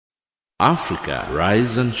Africa,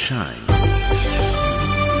 rise and shine.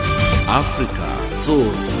 Africa,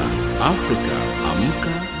 zorka. Africa,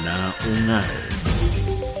 amka na ung'are.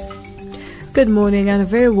 Good morning and a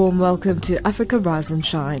very warm welcome to Africa Rise and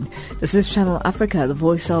Shine. This is Channel Africa, the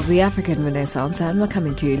voice of the African Renaissance, and we're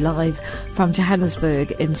coming to you live from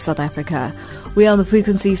Johannesburg in South Africa. We are on the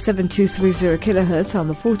frequency 7230 kHz on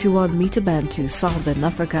the 41 meter band to Southern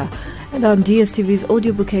Africa and on DSTV's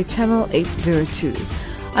audio bouquet channel 802.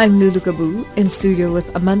 I'm Lulu Gabu in studio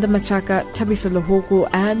with Amanda Machaka, Tabiso Lohoko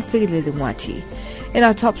and Fili Lingwati. In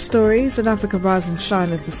our top stories, in Africa Rise and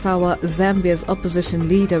Shine at the Sawa, Zambia's opposition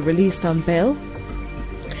leader released on bail,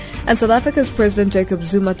 and South Africa's President Jacob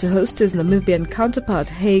Zuma to host his Namibian counterpart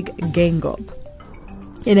Hague Geingob.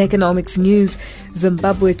 In economics news,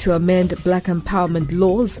 Zimbabwe to amend black empowerment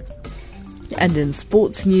laws. And in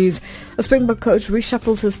sports news, a Springbok coach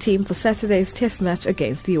reshuffles his team for Saturday's test match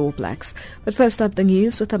against the All Blacks. But first up, the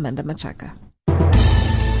news with Amanda Machaka.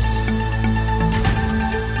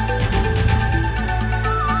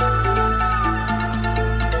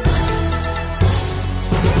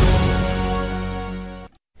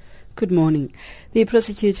 Good morning. The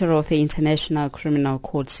prosecutor of the International Criminal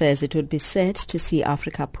Court says it would be sad to see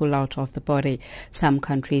Africa pull out of the body. Some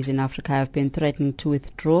countries in Africa have been threatening to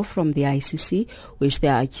withdraw from the ICC, which they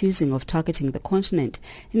are accusing of targeting the continent.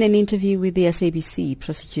 In an interview with the SABC,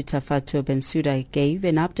 prosecutor Fatou Bensouda gave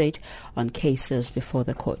an update on cases before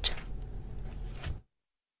the court.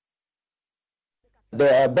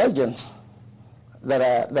 There are Belgians that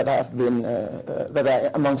are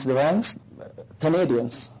amongst the ranks,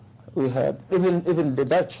 Canadians. We heard, even the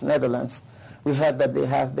Dutch, Netherlands, we heard that they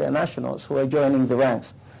have their nationals who are joining the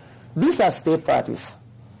ranks. These are state parties,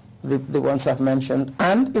 the ones I've mentioned,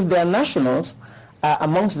 and if their nationals are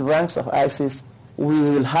amongst the ranks of ISIS, we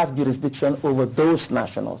will have jurisdiction over those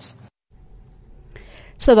nationals.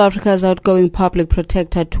 South Africa's outgoing public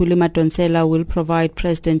protector Thuli Madonsela will provide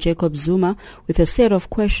President Jacob Zuma with a set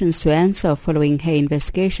of questions to answer following her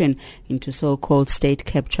investigation into so-called state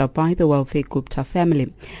capture by the wealthy Gupta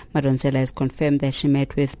family. Madonsela has confirmed that she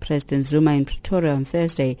met with President Zuma in Pretoria on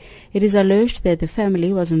Thursday. It is alleged that the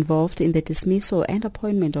family was involved in the dismissal and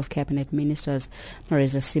appointment of cabinet ministers.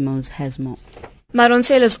 Marisa Simons has more.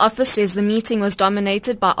 Madonsela's office says the meeting was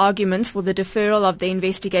dominated by arguments for the deferral of the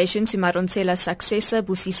investigation to Madonsela's successor,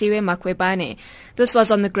 Busisiwe Makwebane. This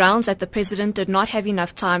was on the grounds that the president did not have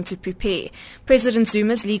enough time to prepare. President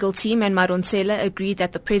Zuma's legal team and Madonsela agreed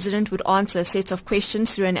that the president would answer a set of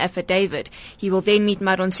questions through an affidavit. He will then meet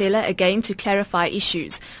Madonsela again to clarify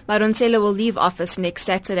issues. Madonsela will leave office next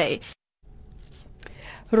Saturday.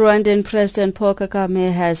 Rwandan President Paul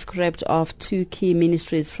Kagame has scrapped off two key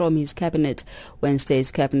ministries from his cabinet. Wednesday's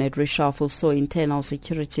cabinet reshuffle saw Internal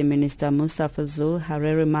Security Minister Musa Fazil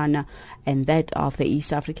Harerimana and that of the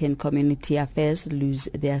East African Community Affairs lose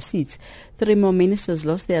their seats. Three more ministers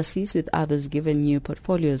lost their seats, with others given new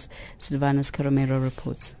portfolios. Silvanus Caromero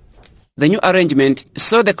reports. The new arrangement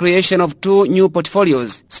saw the creation of two new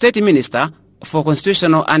portfolios: State Minister for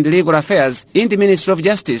Constitutional and Legal Affairs in the Ministry of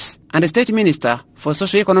Justice and the State Minister for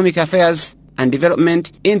Socio-Economic Affairs and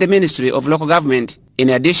Development in the Ministry of Local Government. In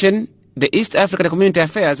addition, the East African Community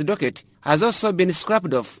Affairs docket has also been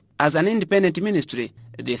scrapped off as an independent ministry.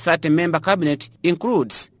 The 30-member cabinet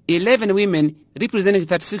includes 11 women representing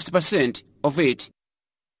 36% of it.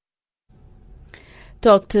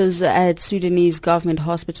 Doctors at Sudanese government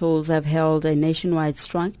hospitals have held a nationwide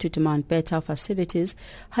strike to demand better facilities,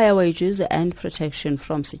 higher wages and protection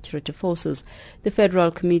from security forces. The Federal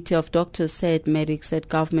Committee of Doctors said medics at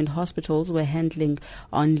government hospitals were handling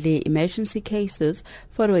only emergency cases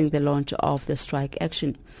following the launch of the strike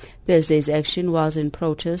action. Thursday's action was in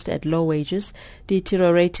protest at low wages,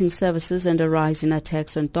 deteriorating services and a rise in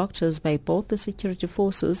attacks on doctors by both the security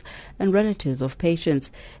forces and relatives of patients.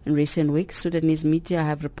 In recent weeks, Sudanese media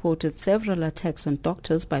have reported several attacks on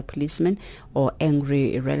doctors by policemen or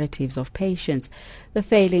angry relatives of patients. The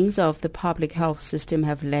failings of the public health system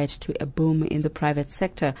have led to a boom in the private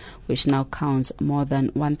sector, which now counts more than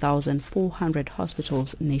 1,400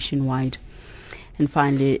 hospitals nationwide. And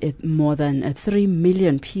finally, more than 3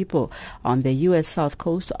 million people on the U.S. South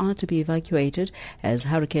Coast are to be evacuated as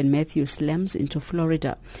Hurricane Matthew slams into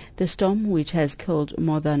Florida. The storm, which has killed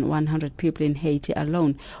more than 100 people in Haiti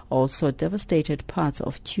alone, also devastated parts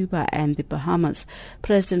of Cuba and the Bahamas.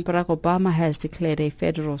 President Barack Obama has declared a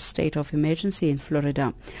federal state of emergency in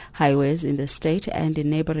Florida. Highways in the state and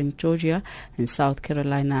in neighboring Georgia and South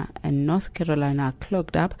Carolina and North Carolina are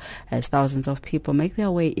clogged up as thousands of people make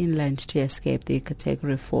their way inland to escape the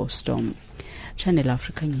Category 4 storm. Channel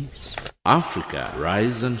Africa News. Africa,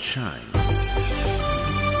 rise and shine.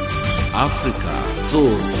 Africa,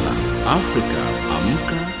 zorka. Afrika,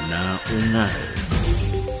 amka na ung'are.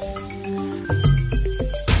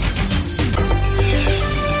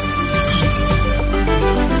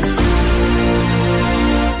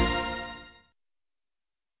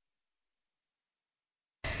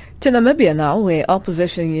 To Namibia now, where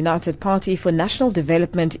Opposition United Party for National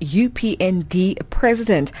Development UPND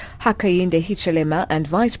President Hakainde Hichilema and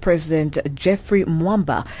Vice President Geoffrey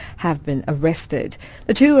Mwamba have been arrested.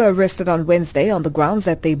 The two were arrested on Wednesday on the grounds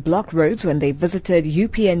that they blocked roads when they visited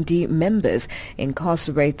UPND members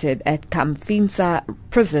incarcerated at Kamfinsa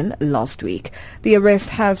prison last week. The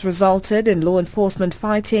arrest has resulted in law enforcement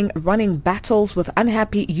fighting, running battles with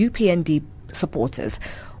unhappy UPND supporters.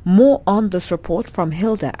 More on this report from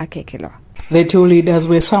Hilda Akekela. The two leaders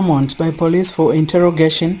were summoned by police for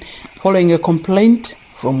interrogation following a complaint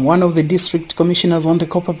from one of the district commissioners on the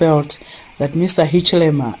Copperbelt that Mr.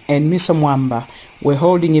 Hichilema and Mr. Mwamba were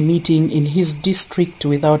holding a meeting in his district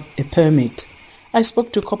without a permit. I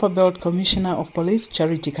spoke to Copperbelt Commissioner of Police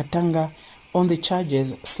Charity Katanga on the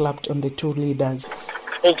charges slapped on the two leaders.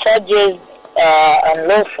 The charges are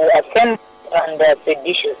unlawful assembly and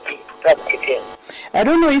seditious practices. I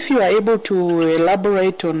don't know if you are able to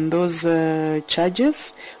elaborate on those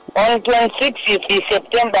charges. On 26th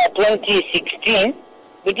September 2016,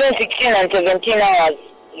 between 16 and 17 hours,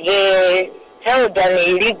 they held an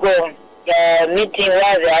illegal meeting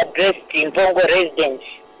where they addressed Mpongo residents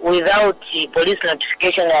without police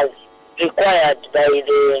notification as required by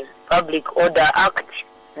the Public Order Act,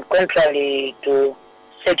 contrary to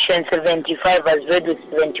Section 75 as read with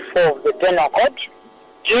 74 of the Penal Code.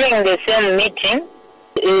 During the same meeting,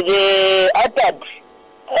 they uttered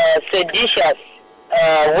seditious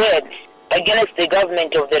words against the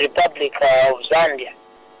government of the Republic of Zambia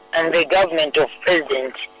and the government of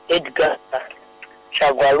President Edgar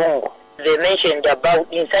Chagwa. They mentioned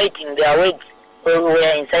about inciting their words,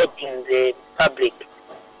 were inciting the public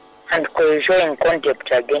and showing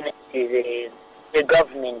contempt against the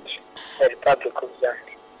government of the Republic of Zambia.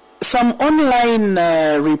 Some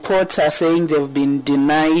online reports are saying they've been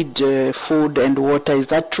denied food and water. Is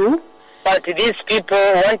that true? But these people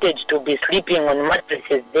wanted to be sleeping on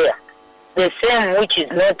mattresses there, the same which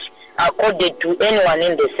is not accorded to anyone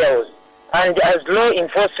in the cells. And as law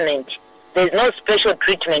enforcement, there is no special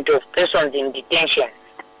treatment of persons in detention,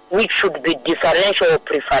 which should be differential or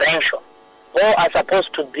preferential. All are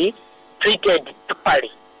supposed to be treated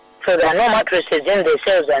equally. So there are no mattresses in the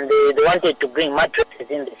cells, and they wanted to bring mattresses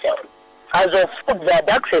in the cells. As of food, they had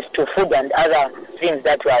access to food and other things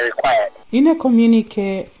that were required. In a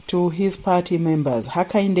communique to his party members,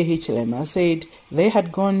 Hakainde Hichilema said they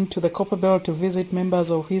had gone to the Copperbelt to visit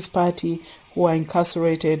members of his party who are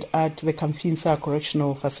incarcerated at the Kamfinsa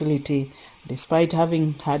Correctional Facility. Despite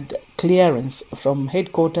having had clearance from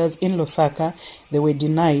headquarters in Lusaka, they were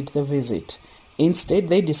denied the visit. Instead,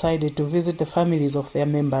 they decided to visit the families of their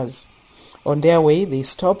members. On their way, they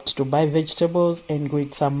stopped to buy vegetables and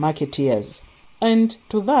greet some marketeers. And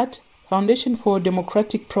to that, Foundation for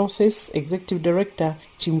Democratic Process Executive Director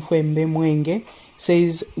Chimfwembe Mwenge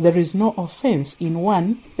says there is no offense in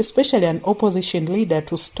one, especially an opposition leader,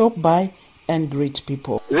 to stop by and greet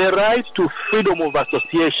people. The right to freedom of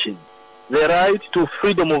association, the right to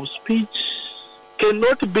freedom of speech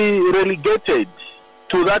cannot be relegated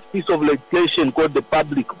to that piece of legislation called the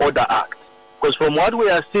Public Order Act. Because from what we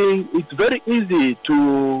are seeing, it's very easy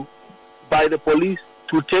by the police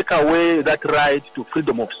to take away that right to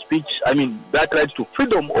freedom of speech, that right to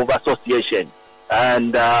freedom of association.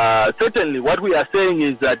 And certainly what we are saying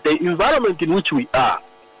is that the environment in which we are,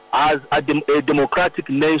 as a democratic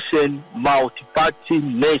nation, multi-party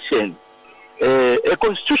nation, a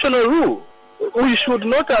constitutional rule, we should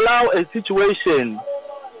not allow a situation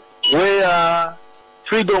where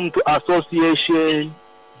freedom to association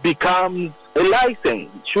becomes a license.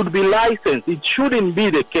 It should be licensed. It shouldn't be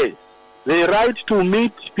the case. The right to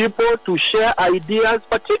meet people, to share ideas,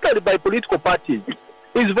 particularly by political parties,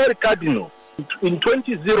 is very cardinal. In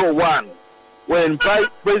 2001, when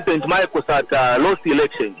President Michael Sata lost the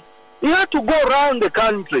election, he had to go around the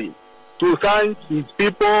country to thank his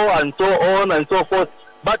people and so on and so forth.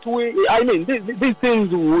 But these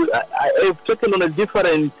things have taken on a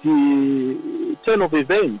different turn of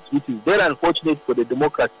events, which is very unfortunate for the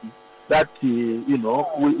democracy that,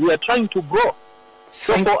 we are trying to grow.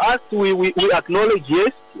 So for us, we acknowledge,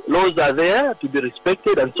 yes, laws are there to be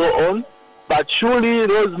respected and so on, but surely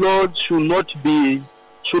those laws should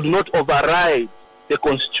not override the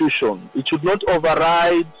Constitution. It should not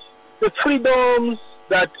override the freedoms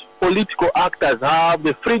that political actors have,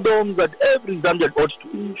 the freedoms that every Zambian ought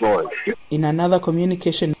to enjoy. In another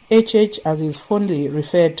communication, HH, as is fondly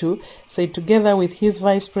referred to, said together with his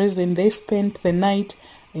vice president they spent the night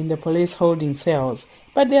in the police holding cells,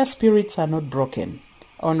 but their spirits are not broken.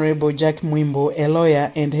 Honorable Jack Mwimbo, a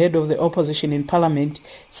lawyer and head of the opposition in Parliament,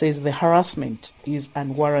 says the harassment is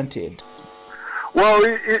unwarranted. Well,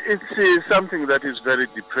 it's something that is very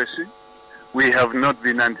depressing. We have not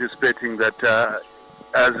been anticipating that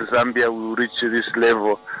as Zambia will reach this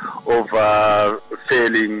level of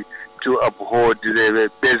failing to uphold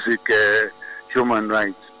the basic human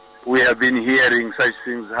rights. We have been hearing such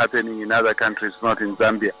things happening in other countries, not in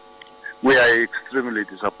Zambia. We are extremely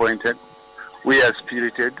disappointed. We are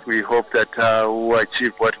spirited. We hope that we'll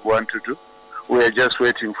achieve what we want to do. We are just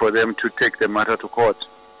waiting for them to take the matter to court.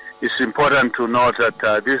 It's important to note that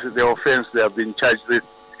the offense they have been charged with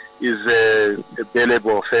is a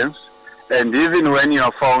bailable offense. And even when you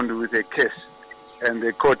are found with a case and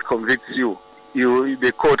the court convicts you,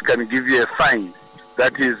 the court can give you a fine.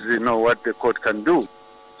 That is, what the court can do.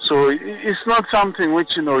 So it's not something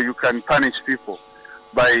which, you can punish people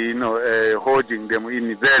by, holding them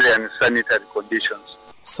in very unsanitary conditions.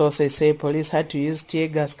 Sources say police had to use tear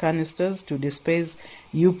gas canisters to disperse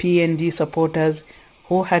UPND supporters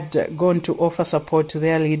who had gone to offer support to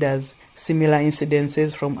their leaders. Similar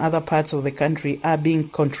incidences from other parts of the country are being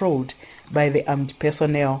controlled by the armed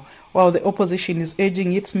personnel, while the opposition is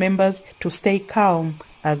urging its members to stay calm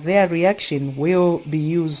as their reaction will be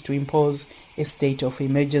used to impose a state of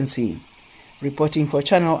emergency. Reporting for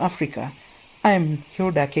Channel Africa, I'm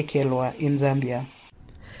Hilda Kekelwa in Zambia.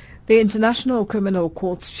 The International Criminal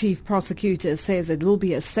Court's chief prosecutor says it will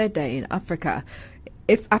be a sad day in Africa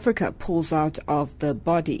if Africa pulls out of the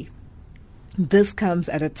body. This comes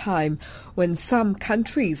at a time when some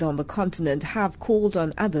countries on the continent have called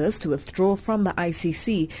on others to withdraw from the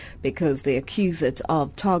ICC because they accuse it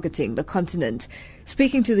of targeting the continent.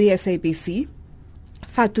 Speaking to the SABC,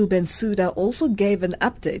 Fatou Bensouda also gave an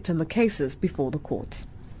update on the cases before the court.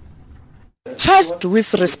 Charged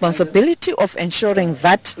with responsibility of ensuring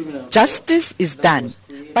that justice is done,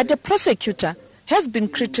 but the prosecutor has been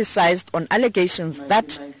criticized on allegations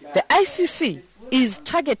that the ICC is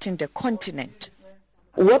targeting the continent.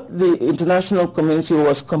 What the international community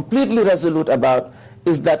was completely resolute about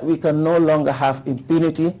is that we can no longer have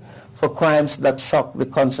impunity for crimes that shock the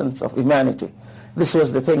conscience of humanity. This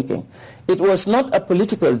was the thinking. It was not a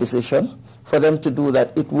political decision for them to do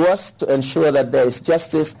that. It was to ensure that there is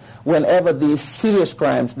justice whenever these serious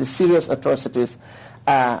crimes, these serious atrocities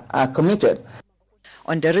are committed.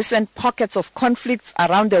 On the recent pockets of conflicts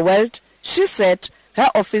around the world, she said her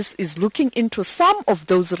office is looking into some of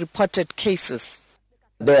those reported cases.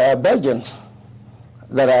 There are Belgians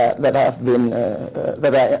that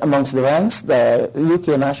are amongst the ranks. There are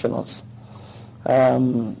UK nationals,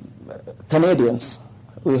 Canadians.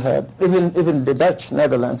 We had even the Dutch,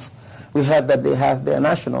 Netherlands. We heard that they have their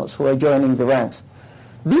nationals who are joining the ranks.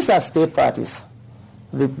 These are state parties,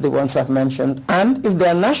 the ones I've mentioned, and if they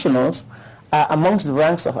are nationals amongst the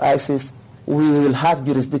ranks of ISIS, we will have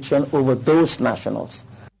jurisdiction over those nationals.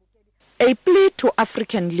 A plea to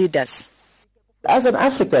African leaders. As an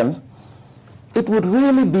African, it would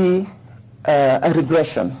really be a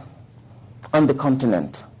regression on the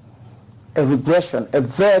continent, a regression, a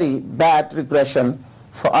very bad regression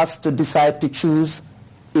for us to decide to choose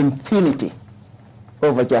impunity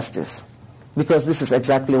over justice, because this is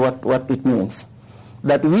exactly what it means,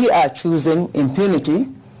 that we are choosing impunity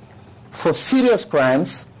for serious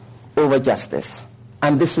crimes over justice,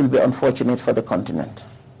 and this will be unfortunate for the continent.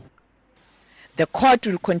 The court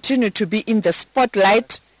will continue to be in the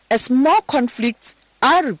spotlight as more conflicts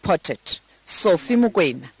are reported. Sophie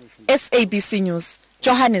Mukwena, SABC News,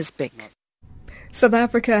 Johannesburg. South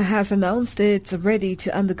Africa has announced it's ready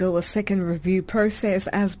to undergo a second review process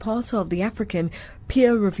as part of the African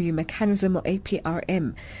Peer Review Mechanism, or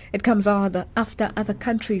APRM. It comes on after other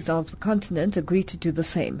countries of the continent agreed to do the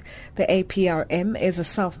same. The APRM is a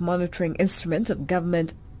self-monitoring instrument of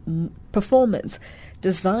government performance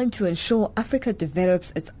designed to ensure Africa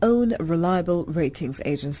develops its own reliable ratings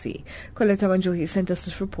agency. Coletta Wanjohi sent us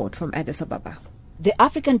this report from Addis Ababa. The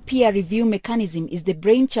African Peer Review Mechanism is the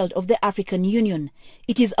brainchild of the African Union.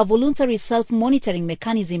 It is a voluntary self-monitoring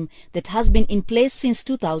mechanism that has been in place since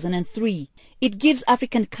 2003. It gives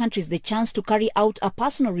African countries the chance to carry out a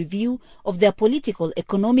personal review of their political,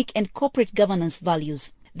 economic and corporate governance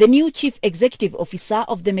values. The new Chief Executive Officer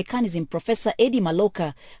of the mechanism, Professor Eddie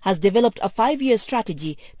Maloka, has developed a 5-year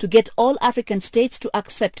strategy to get all African states to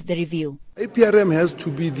accept the review. APRM has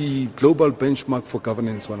to be the global benchmark for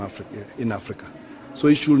governance in Africa. So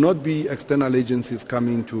it should not be external agencies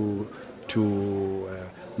coming to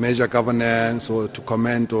measure governance or to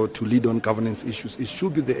comment or to lead on governance issues. It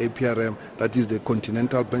should be the APRM that is the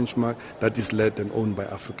continental benchmark that is led and owned by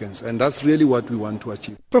Africans. And that's really what we want to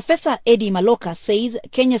achieve. Professor Eddie Maloka says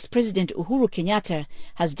Kenya's President Uhuru Kenyatta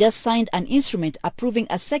has just signed an instrument approving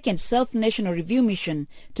a second self-national review mission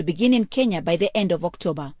to begin in Kenya by the end of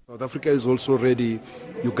October. South Africa is also ready.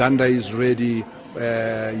 Uganda is ready.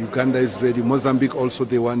 Mozambique also,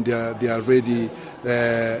 they are ready.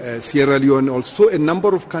 Sierra Leone also. So a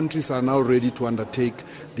number of countries are now ready to undertake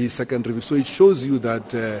the second review. So it shows you that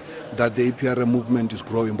the APRM movement is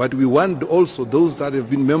growing. But we want also those that have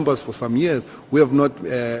been members for some years, we have not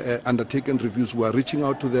undertaken reviews, we are reaching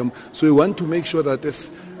out to them. So we want to make sure that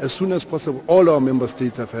as soon as possible, all our member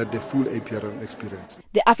states have had the full APRM experience.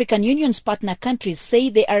 The African Union's partner countries say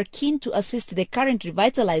they are keen to assist the current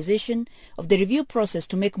revitalization of the review process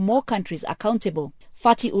to make more countries accountable.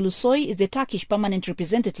 Fatih Ulusoy is the Turkish permanent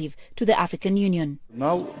representative to the African Union.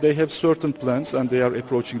 Now they have certain plans and they are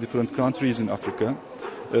approaching different countries in Africa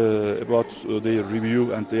about their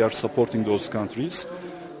review, and they are supporting those countries.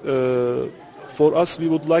 For us, we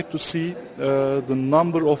would like to see the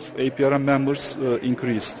number of APRM members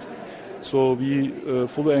increased. So we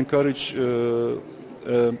fully encourage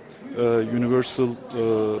universal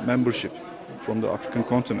membership from the African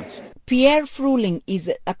continent. Pierre Fruling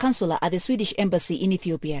is a consular at the Swedish Embassy in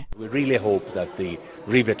Ethiopia. We really hope that the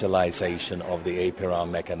revitalization of the APRM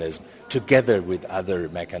mechanism, together with other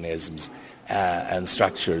mechanisms and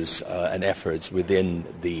structures and efforts within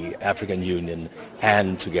the African Union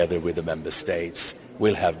and together with the member states,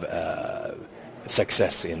 will have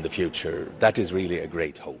success in the future. That is really a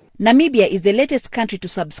great hope. Namibia is the latest country to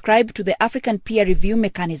subscribe to the African Peer Review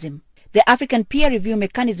Mechanism. The African Peer Review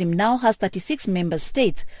Mechanism now has 36 member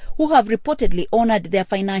states who have reportedly honored their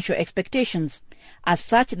financial expectations. As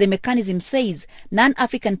such, the mechanism says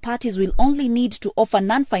non-African parties will only need to offer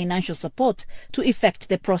non-financial support to effect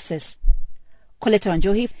the process. Coletta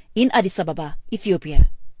Wanjohi in Addis Ababa, Ethiopia.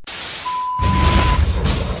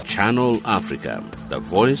 Channel Africa, the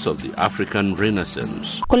voice of the African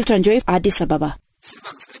Renaissance. Coletta Wanjohi, Addis Ababa.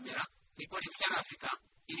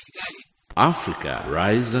 Africa,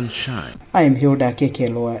 rise and shine. I am Hilda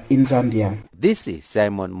Kekelwa in Zambia. This is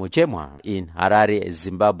Simon Muchemwa in Harare,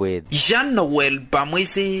 Zimbabwe. Jean-Noel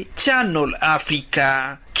Bamwese, Channel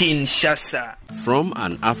Africa, Kinshasa. From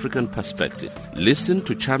an African perspective, listen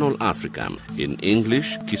to Channel Africa in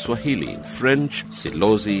English, Kiswahili, French,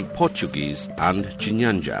 Silozi, Portuguese, and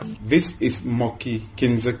Chinyanja. This is Moki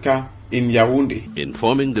Kinzeka in Yaoundé.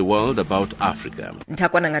 Informing the world about Africa.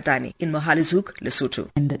 Ntakwana Ngatani in Mohalizuk, Lesotho.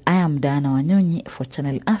 And I am Diana Wanyonyi for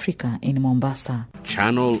Channel Africa in Mombasa.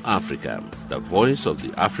 Channel Africa, the voice of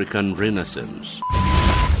the African Renaissance.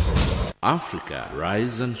 Africa,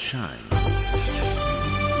 rise and shine.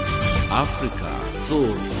 Africa,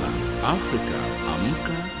 zorka. Africa,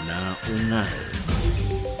 amka na unai.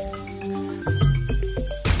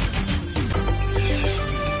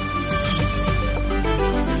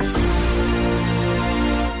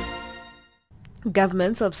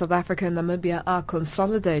 Governments of South Africa and Namibia are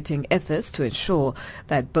consolidating efforts to ensure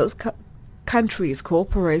that both countries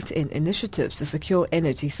cooperate in initiatives to secure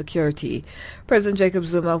energy security. President Jacob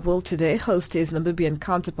Zuma will today host his Namibian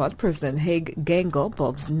counterpart, President Hage Geingob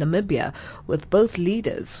of Namibia, where both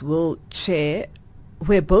leaders will chair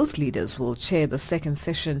the second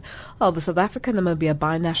session of the South Africa-Namibia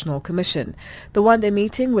Binational Commission. The one-day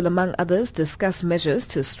meeting will, among others, discuss measures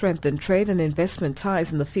to strengthen trade and investment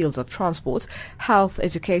ties in the fields of transport, health,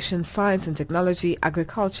 education, science and technology,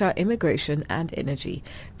 agriculture, immigration and energy.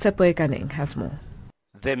 Tsepo Ekaning has more.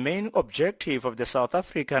 The main objective of the South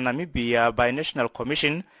Africa-Namibia Binational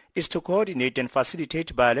Commission is to coordinate and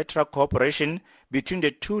facilitate bilateral cooperation between the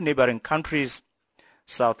two neighboring countries.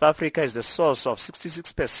 South Africa is the source of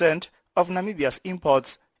 66% of Namibia's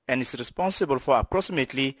imports and is responsible for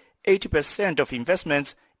approximately 80% of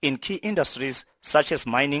investments in key industries such as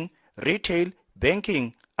mining, retail,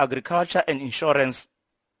 banking, agriculture and insurance.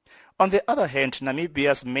 On the other hand,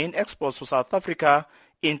 Namibia's main exports to South Africa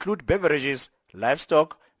include beverages,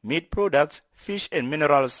 livestock, meat products, fish and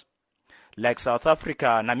minerals. Like South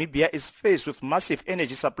Africa, Namibia is faced with massive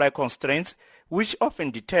energy supply constraints which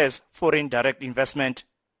often deters foreign direct investment.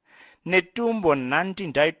 Netumbo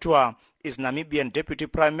Nandi-Ndaitwah is Namibian Deputy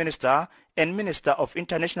Prime Minister and Minister of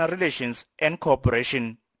International Relations and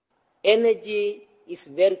Cooperation. Energy is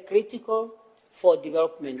very critical for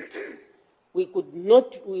development. We will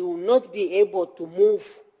not be able to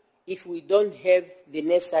move if we don't have the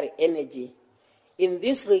necessary energy. In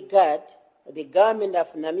this regard, the government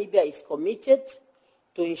of Namibia is committed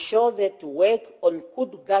to ensure that work on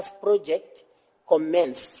Kudu gas project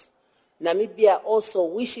commenced. Namibia also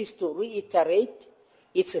wishes to reiterate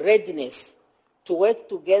its readiness to work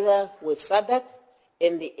together with SADC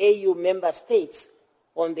and the AU member states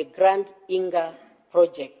on the Grand Inga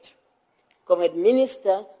project. Comrade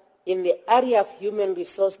Minister, in the area of human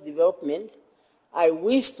resource development, I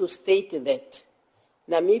wish to state that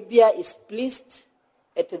Namibia is pleased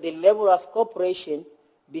at the level of cooperation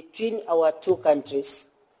between our two countries.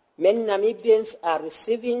 Many Namibians are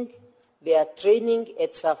receiving their training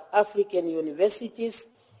at South African universities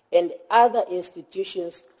and other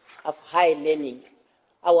institutions of higher learning.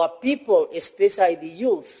 Our people, especially the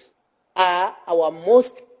youth, are our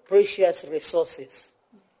most precious resources,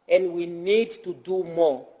 and we need to do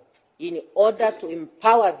more in order to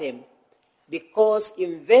empower them, because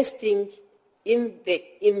investing in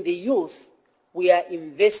the youth, we are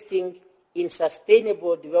investing in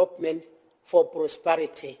sustainable development for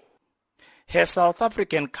prosperity. Her South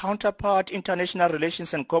African counterpart, International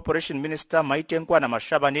Relations and Cooperation Minister Maite Nkwana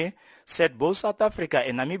Mashabane, said both South Africa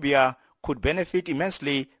and Namibia could benefit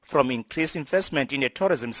immensely from increased investment in the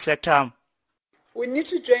tourism sector. We need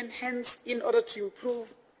to join hands in order to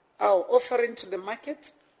improve our offering to the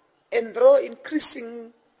market and draw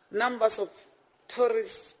increasing numbers of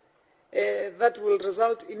tourists that will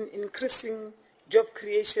result in increasing job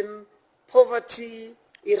creation, poverty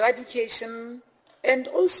eradication, and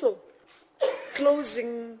also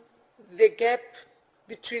closing the gap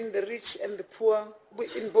between the rich and the poor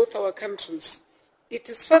in both our countries. It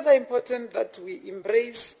is further important that we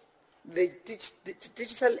embrace the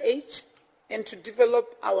digital age and to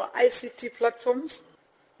develop our ICT platforms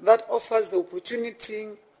that offers the opportunity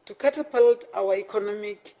to catapult our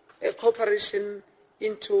economic cooperation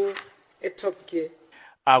into a top gear.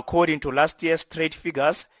 According to last year's trade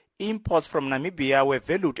figures, imports from Namibia were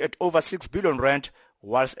valued at over 6 billion rand,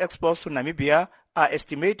 whilst exports to Namibia are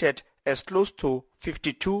estimated as close to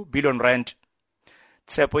 52 billion rand.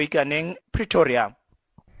 Tsepo Ikaneng, Pretoria.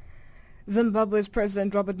 Zimbabwe's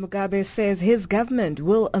President Robert Mugabe says his government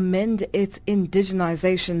will amend its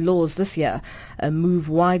indigenization laws this year, a move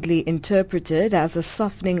widely interpreted as a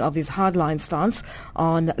softening of his hardline stance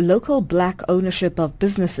on local black ownership of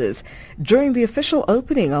businesses. During the official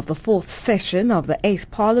opening of the fourth session of the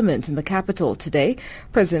 8th Parliament in the capital today,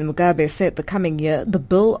 President Mugabe said the coming year the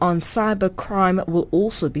bill on cybercrime will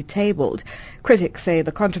also be tabled. Critics say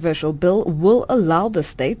the controversial bill will allow the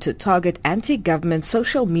state to target anti-government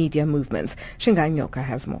social media movements. Shingai Nyoka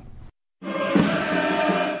has more.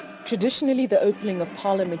 Traditionally, the opening of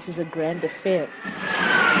Parliament is a grand affair.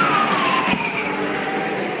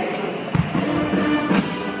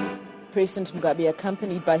 President Mugabe,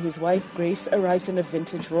 accompanied by his wife Grace, arrives in a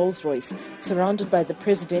vintage Rolls-Royce, surrounded by the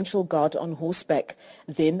Presidential Guard on horseback.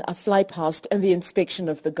 Then a flypast and the inspection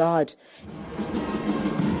of the Guard.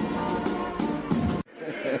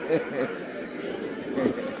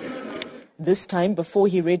 This time, before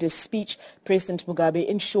he read his speech, President Mugabe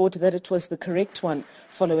ensured that it was the correct one,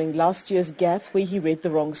 following last year's gaffe where he read the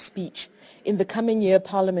wrong speech. In the coming year,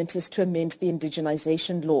 Parliament is to amend the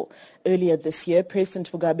indigenization law. Earlier this year,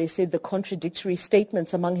 President Mugabe said the contradictory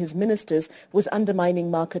statements among his ministers was undermining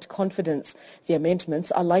market confidence. The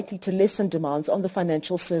amendments are likely to lessen demands on the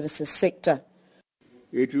financial services sector.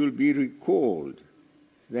 It will be recalled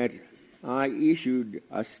that I issued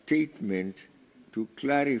a statement to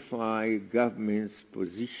clarify government's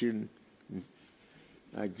position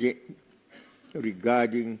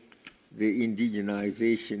regarding the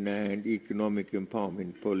indigenization and economic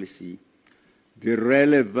empowerment policy. The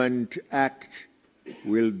relevant act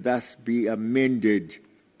will thus be amended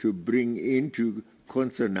to bring into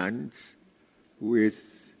consonance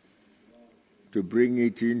with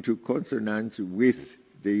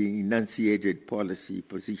the enunciated policy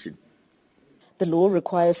position. The law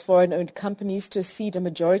requires foreign-owned companies to cede a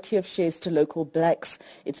majority of shares to local blacks.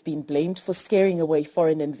 It's been blamed for scaring away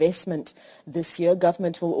foreign investment. This year,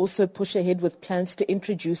 government will also push ahead with plans to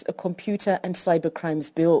introduce a computer and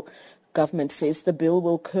cybercrimes bill. Government says the bill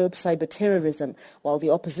will curb cyber terrorism, while the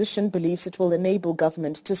opposition believes it will enable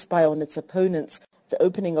government to spy on its opponents. The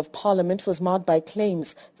opening of Parliament was marred by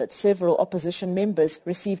claims that several opposition members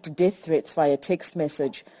received death threats via text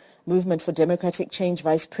message. Movement for Democratic Change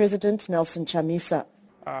Vice President Nelson Chamisa.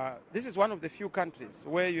 This is one of the few countries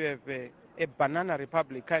where you have a banana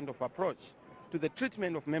republic kind of approach to the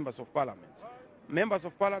treatment of members of parliament. Members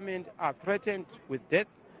of parliament are threatened with death.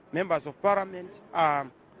 Members of parliament are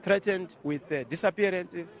threatened with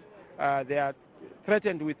disappearances. They are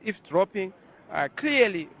threatened with eavesdropping,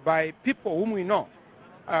 clearly by people whom we know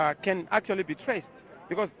can actually be traced.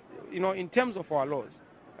 Because, in terms of our laws,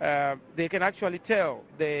 they can actually tell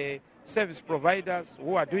the service providers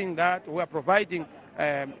who are doing that, who are providing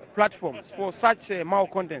platforms for such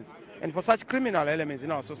malcontents and for such criminal elements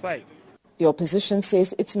in our society. The opposition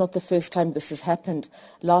says it's not the first time this has happened.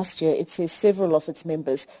 Last year, it says several of its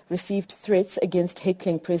members received threats against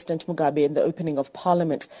heckling President Mugabe in the opening of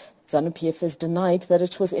Parliament. ZANU-PF has denied that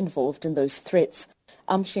it was involved in those threats.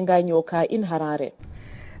 I'm Shingai Nyoka in Harare.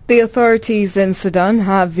 The authorities in Sudan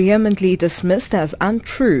have vehemently dismissed as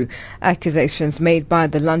untrue accusations made by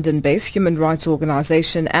the London-based human rights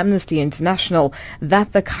organisation Amnesty International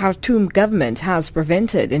that the Khartoum government has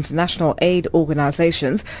prevented international aid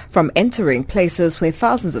organisations from entering places where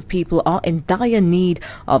thousands of people are in dire need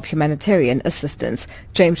of humanitarian assistance.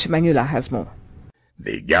 James Shimanyula has more.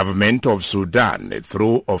 The government of Sudan,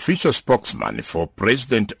 through official spokesman for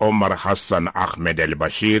President Omar Hassan Ahmed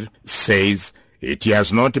al-Bashir, says it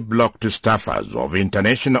has not blocked staffers of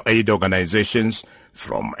international aid organizations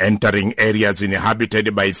from entering areas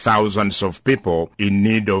inhabited by thousands of people in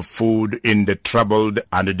need of food in the troubled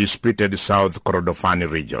and disputed South Kordofan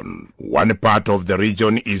region. One part of the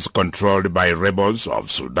region is controlled by rebels of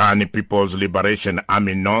Sudan People's Liberation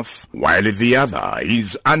Army North, while the other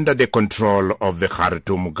is under the control of the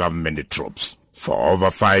Khartoum government troops. For over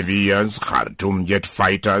 5 years, Khartoum jet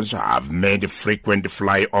fighters have made frequent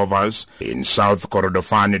flyovers in South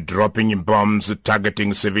Kordofan, dropping bombs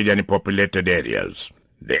targeting civilian populated areas.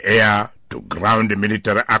 The air-to-ground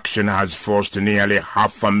military action has forced nearly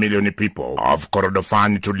 500,000 people of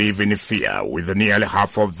Kordofan to live in fear, with nearly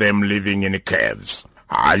half of them living in caves.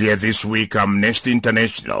 Earlier this week, Amnesty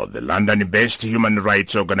International, the London-based human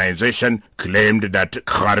rights organization, claimed that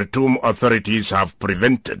Khartoum authorities have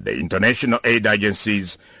prevented the international aid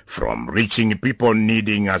agencies from reaching people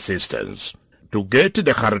needing assistance. To get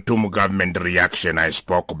the Khartoum government reaction, I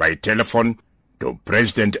spoke by telephone to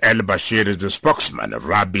President al-Bashir's spokesman,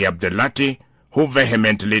 Rabi Abdelati, who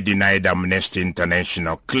vehemently denied Amnesty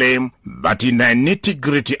International claim, but in a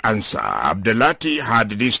nitty-gritty answer, Abdelati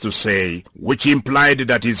had this to say, which implied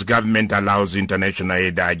that his government allows international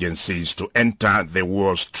aid agencies to enter the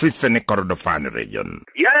war-stricken Kordofan region.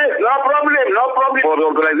 Yes, no problem. For the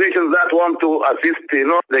organizations that want to assist,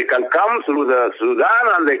 they can come through the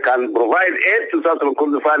Sudan and they can provide aid to Southern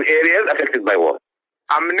Kordofan areas affected by war.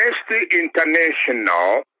 Amnesty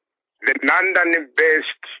International, the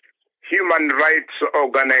London-based human rights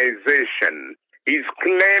organization, is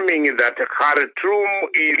claiming that Khartoum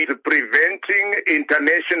is preventing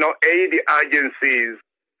international aid agencies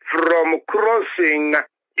from crossing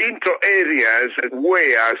into areas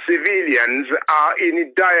where civilians are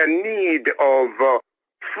in dire need of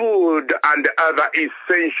food and other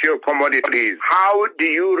essential commodities. How do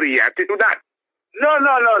you react to that? No.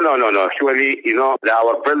 Actually,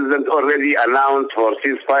 our president already announced for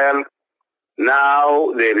ceasefire.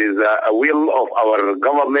 Now there is a will of our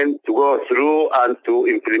government to go through and to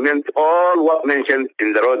implement all what mentioned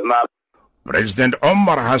in the roadmap. President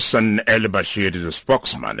Omar Hassan al-Bashir's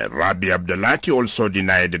spokesman, Rabi Abdelati, also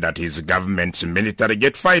denied that his government's military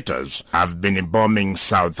jet fighters have been bombing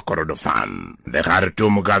South Kordofan. The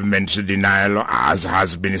Khartoum government's denial, as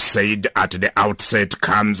has been said at the outset,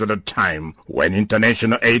 comes at a time when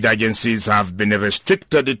international aid agencies have been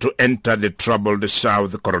restricted to enter the troubled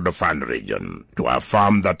South Kordofan region. To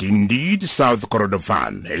affirm that indeed South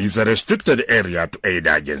Kordofan is a restricted area to aid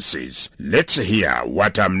agencies, let's hear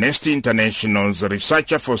what Amnesty International's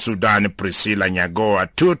researcher for Sudan, Priscilla Nyagoa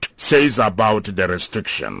Tut, says about the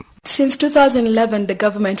restriction. Since 2011, the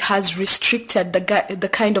government has restricted the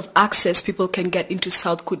kind of access people can get into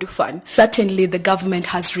South Kordofan. Certainly, the government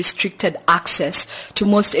has restricted access to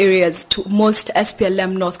most areas, to most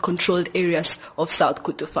SPLM North-controlled areas of South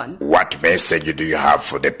Kordofan. What message do you have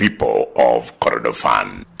for the people of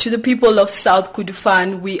Kordofan? To the people of South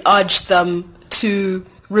Kordofan, we urge them to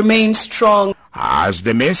remain strong. As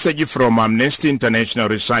the message from Amnesty International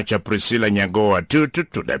researcher Priscilla Nyagoa Tut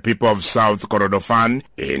to the people of South Kordofan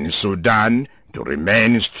in Sudan to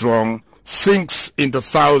remain strong sinks into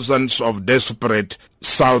thousands of desperate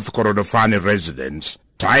South Kordofan residents,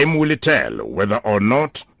 time will tell whether or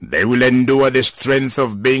not they will endure the strength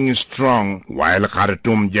of being strong while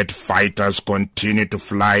Khartoum jet fighters continue to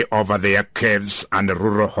fly over their caves and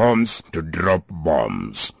rural homes to drop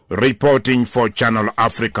bombs. Reporting for Channel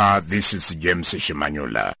Africa, this is James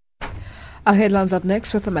Shimanyula. Our headlines up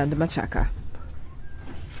next with Amanda Machaka.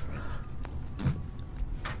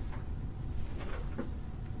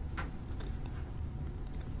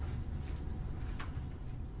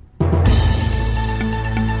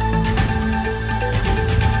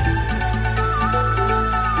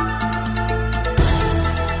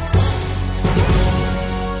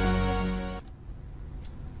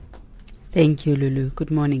 Thank you, Lulu. Good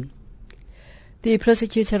morning. The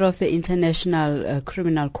prosecutor of the International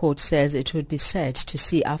Criminal Court says it would be sad to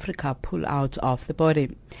see Africa pull out of the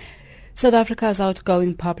body. South Africa's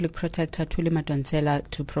outgoing public protector Thuli Madonsela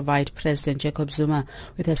to provide President Jacob Zuma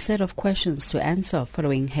with a set of questions to answer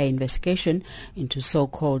following her investigation into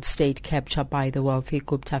so-called state capture by the wealthy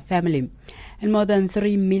Gupta family. And more than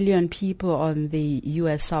 3 million people on the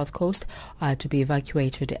U.S. South Coast are to be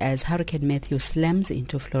evacuated as Hurricane Matthew slams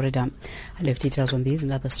into Florida. I'll have details on these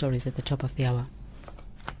and other stories at the top of the hour.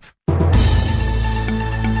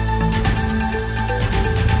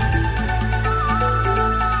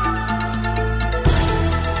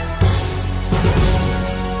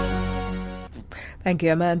 Thank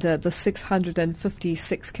you, Amanda. The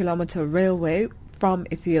 656-kilometer railway from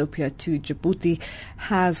Ethiopia to Djibouti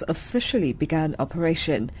has officially begun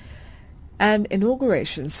operation. An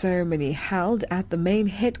inauguration ceremony held at the main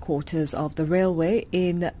headquarters of the railway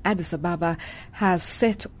in Addis Ababa has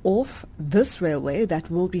set off this railway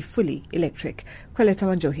that will be fully electric. Koleta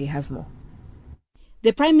Wanjohi has more.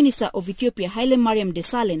 The Prime Minister of Ethiopia, Haile Mariam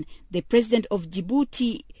Desalegn, the President of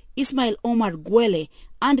Djibouti, Ismail Omar Gwele,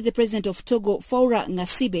 and the President of Togo, Faura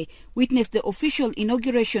Ngasibe, witnessed the official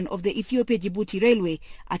inauguration of the Ethiopia-Djibouti Railway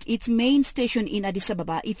at its main station in Addis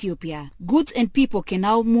Ababa, Ethiopia. Goods and people can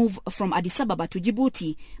now move from Addis Ababa to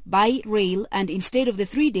Djibouti by rail, and instead of the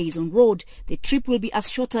 3 days on road, the trip will be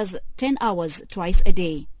as short as 10 hours twice a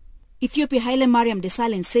day. Ethiopia Haile Mariam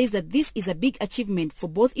Desalegn says that this is a big achievement for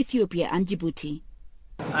both Ethiopia and Djibouti.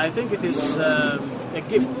 I think it is a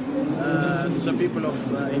gift to the people of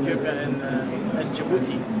Ethiopia and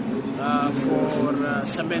Djibouti for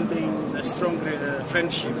cementing a strong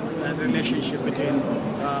friendship and relationship between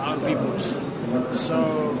our peoples.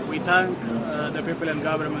 So we thank the people and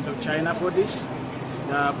government of China for this,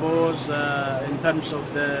 both in terms of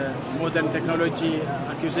the modern technology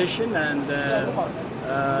acquisition and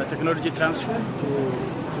technology transfer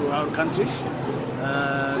to our countries.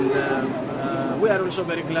 And we are also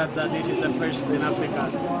very glad that this is the first in Africa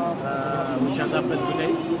which has happened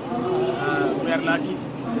today. We are lucky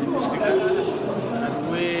in this regard,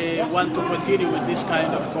 and we want to continue with this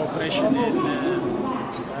kind of cooperation in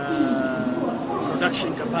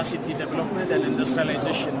production capacity development and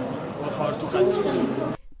industrialization of our two countries.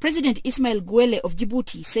 President Ismail Gwele of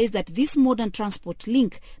Djibouti says that this modern transport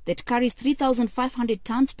link that carries 3,500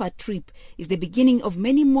 tons per trip is the beginning of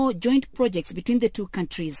many more joint projects between the two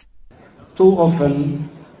countries. Too often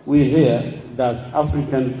we hear that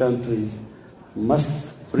African countries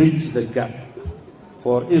must bridge the gap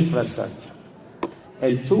for infrastructure,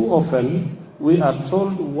 and too often we are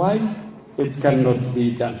told why it cannot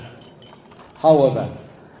be done. However,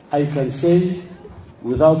 I can say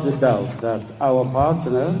without a doubt that our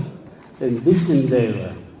partner in this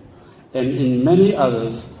endeavor and in many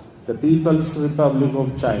others, the People's Republic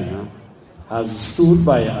of China, has stood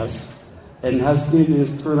by us and has been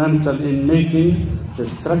instrumental in making the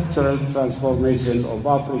structural transformation of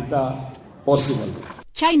Africa possible.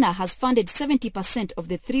 China has funded 70% of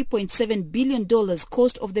the $3.7 billion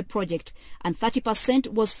cost of the project, and 30%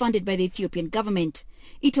 was funded by the Ethiopian government.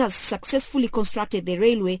 It has successfully constructed the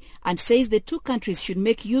railway and says the two countries should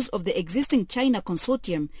make use of the existing China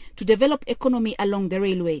consortium to develop economy along the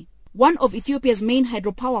railway. One of Ethiopia's main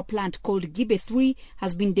hydropower plant, called Gibe 3,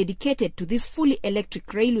 has been dedicated to this fully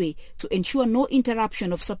electric railway to ensure no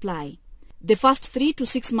interruption of supply. The first 3 to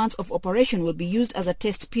 6 months of operation will be used as a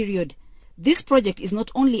test period. This project is not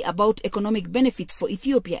only about economic benefits for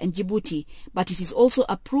Ethiopia and Djibouti, but it is also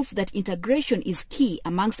a proof that integration is key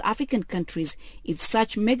amongst African countries if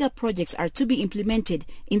such mega projects are to be implemented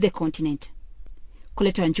in the continent.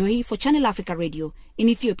 Koleta Wanjohi for Channel Africa Radio in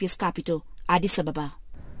Ethiopia's capital, Addis Ababa.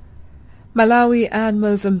 Malawi and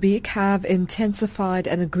Mozambique have intensified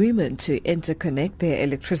an agreement to interconnect their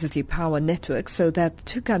electricity power networks so that the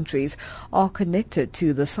two countries are connected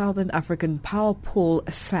to the Southern African Power Pool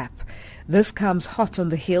SAP. This comes hot on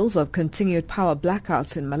the heels of continued power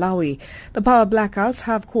blackouts in Malawi. The power blackouts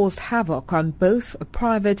have caused havoc on both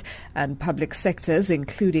private and public sectors,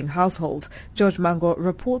 including households. George Mango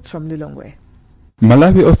reports from Lilongwe.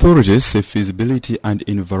 Malawi authorities say feasibility and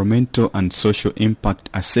environmental and social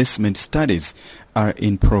impact assessment studies are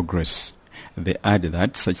in progress. They add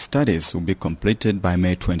that such studies will be completed by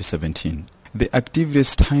May 2017. The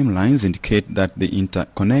activities timelines indicate that the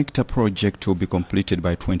interconnector project will be completed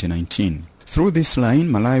by 2019. Through this line,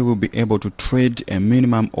 Malawi will be able to trade a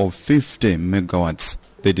minimum of 50 megawatts.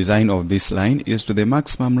 The design of this line is to the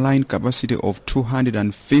maximum line capacity of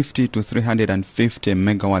 250 to 350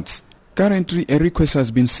 megawatts. Currently, a request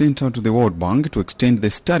has been sent out to the World Bank to extend the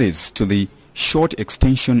studies to the short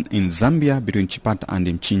extension in Zambia between Chipata and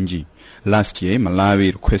Mchinji. Last year,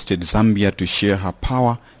 Malawi requested Zambia to share her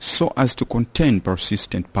power so as to contain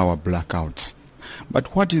persistent power blackouts.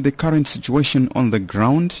 But what is the current situation on the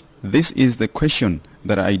ground? This is the question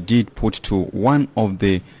that I did put to one of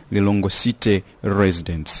the Lilongwe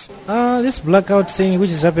residents. This blackout thing which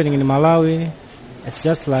is happening in Malawi, it's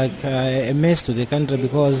just like a mess to the country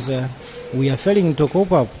because we are failing to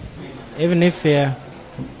cope up. Even if we are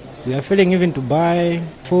failing even to buy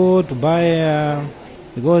food,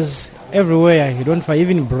 because everywhere you don't find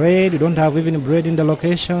even bread, you don't have even bread in the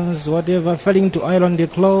locations, whatever, failing to iron the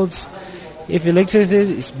clothes. If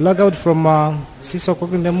electricity is blackout from 6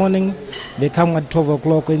 o'clock in the morning, they come at 12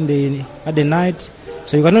 o'clock at the night.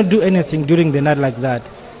 So you cannot do anything during the night like that.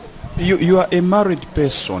 You are a married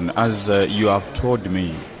person, as you have told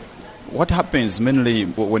me. What happens mainly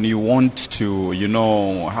when you want to,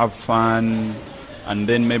 have fun and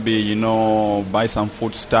then maybe, buy some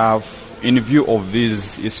food stuff in view of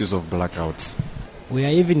these issues of blackouts? We are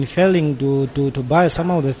even failing to buy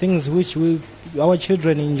some of the things which our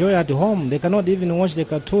children enjoy at home. They cannot even watch the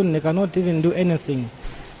cartoon. They cannot even do anything.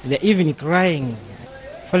 They're even crying,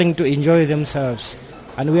 failing to enjoy themselves.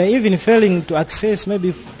 And we are even failing to access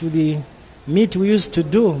maybe to the meat we used to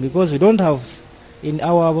do because we don't have in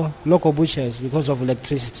our local butchers because of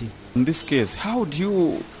electricity. In this case, how do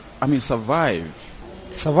you, survive?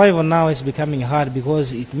 Survival now is becoming hard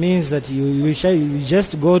because it means that you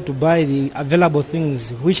just go to buy the available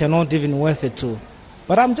things which are not even worth it to.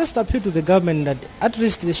 But I'm just appeal to the government that at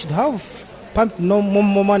least they should have pumped more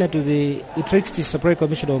money to the Electricity Supply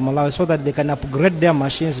Commission of Malawi so that they can upgrade their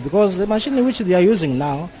machines, because the machine which they are using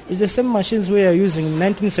now is the same machines we are using in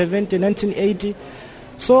 1970, 1980.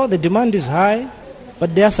 So the demand is high,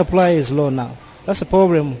 but their supply is low now. That's the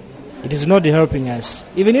problem. It is not helping us.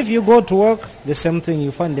 Even if you go to work, the same thing,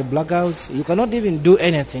 you find the blackouts. You cannot even do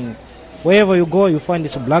anything. Wherever you go, you find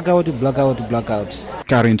it's blackout.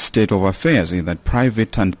 Current state of affairs is that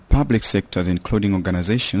private and public sectors, including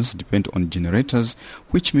organizations, depend on generators,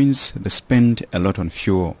 which means they spend a lot on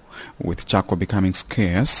fuel. With charcoal becoming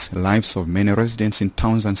scarce, lives of many residents in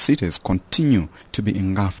towns and cities continue to be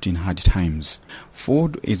engulfed in hard times.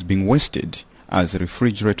 Food is being wasted as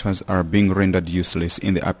refrigerators are being rendered useless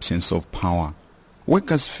in the absence of power.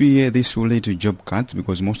 Workers fear this will lead to job cuts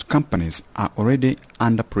because most companies are already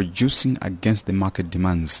underproducing against the market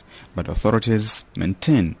demands, but authorities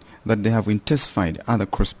maintain that they have intensified other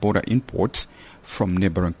cross-border imports from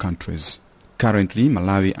neighboring countries. Currently,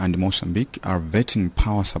 Malawi and Mozambique are vetting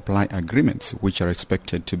power supply agreements which are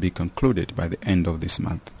expected to be concluded by the end of this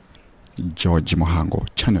month. George Mohango,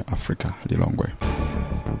 Channel Africa, Lilongwe.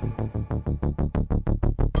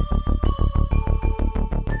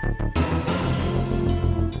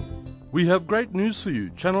 We have great news for you.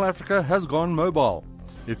 Channel Africa has gone mobile.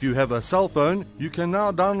 If you have a cell phone, you can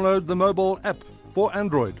now download the mobile app for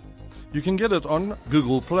Android. You can get it on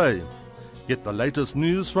Google Play. Get the latest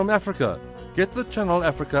news from Africa. Get the Channel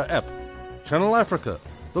Africa app. Channel Africa,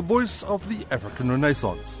 the voice of the African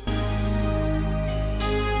Renaissance.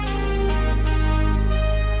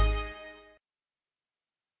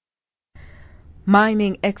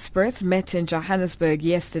 Mining experts met in Johannesburg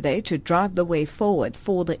yesterday to drive the way forward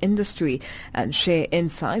for the industry and share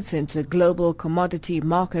insights into global commodity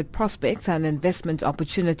market prospects and investment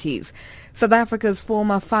opportunities. South Africa's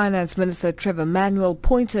former Finance Minister Trevor Manuel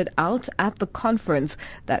pointed out at the conference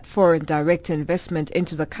that foreign direct investment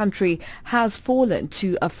into the country has fallen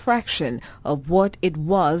to a fraction of what it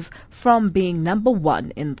was, from being number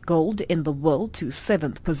 1 in gold in the world to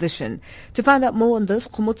 7th position. To find out more on this,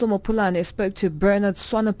 Khumutso Mopulane spoke to Bernard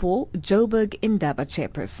Swanepoel, Joburg Indaba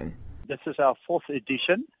chairperson. This is our 4th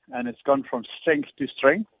edition, and it's gone from strength to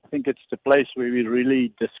strength. I think it's the place where we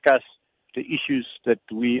really discuss the issues that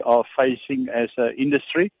we are facing as an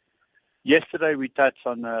industry. Yesterday we touched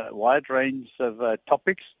on a wide range of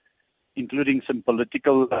topics, including some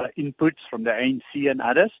political inputs from the ANC and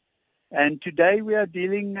others. And today we are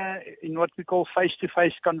dealing in what we call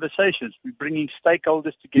face-to-face conversations. We're bringing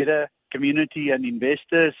stakeholders together, community and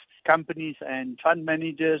investors, companies and fund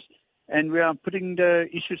managers, and we are putting the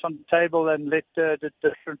issues on the table and let the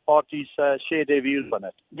different parties share their views on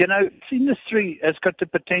it. You know, this industry has got the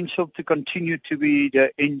potential to continue to be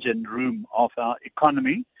the engine room of our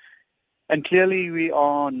economy, and clearly we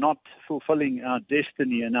are not fulfilling our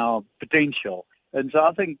destiny and our potential. And so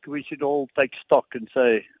I think we should all take stock and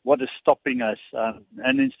say, what is stopping us?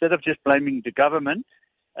 And instead of just blaming the government,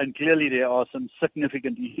 and clearly there are some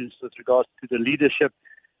significant issues with regards to the leadership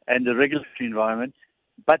and the regulatory environment,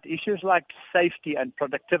 but issues like safety and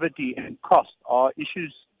productivity and cost are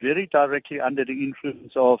issues very directly under the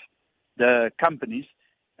influence of the companies,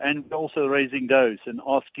 and we're also raising those and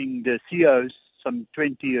asking the CEOs, some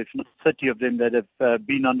 20 if not 30 of them that have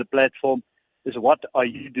been on the platform, is what are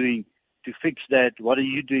you doing to fix that? What are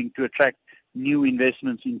you doing to attract new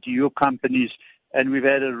investments into your companies? And we've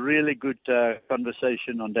had a really good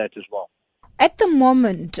conversation on that as well. At the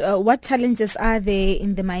moment, what challenges are there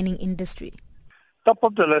in the mining industry? Top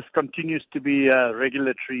of the list continues to be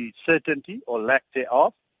regulatory certainty or lack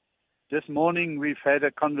thereof. This morning we've had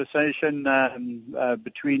a conversation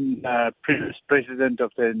between previous president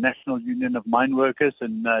of the National Union of Mine Workers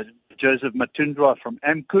and Joseph Matundwa from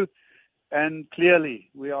AMCU, and clearly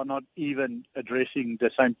we are not even addressing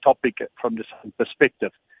the same topic from the same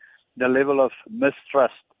perspective. The level of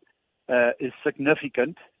mistrust is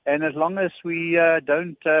significant, and as long as we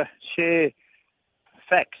don't share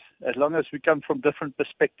facts, as long as we come from different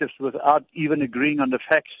perspectives without even agreeing on the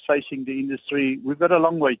facts facing the industry, we've got a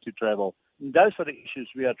long way to travel. And those are the issues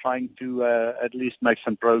we are trying to at least make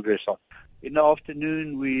some progress on. In the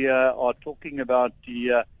afternoon, we are talking about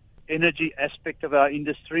the energy aspect of our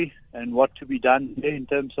industry and what to be done in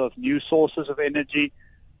terms of new sources of energy.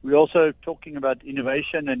 We're also talking about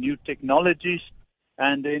innovation and new technologies.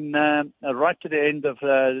 And then right to the end of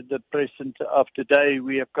the present of today,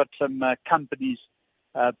 we have got some companies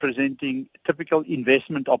presenting typical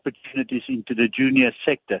investment opportunities into the junior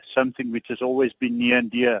sector, something which has always been near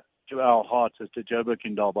and dear to our hearts as the Joburg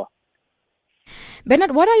Indaba.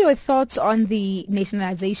 Bernard, what are your thoughts on the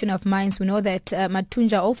nationalization of mines? We know that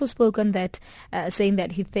Matundwa also spoke on that, saying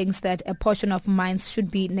that he thinks that a portion of mines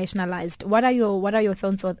should be nationalized. What are your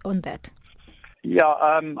thoughts on that? Yeah,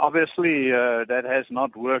 obviously that has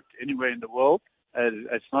not worked anywhere in the world.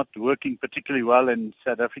 It's not working particularly well in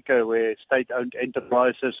South Africa, where state-owned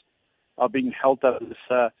enterprises are being held up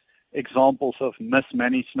as examples of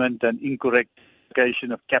mismanagement and incorrect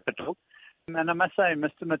allocation of capital. And I must say,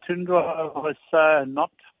 Mr. Matundwa was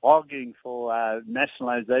not arguing for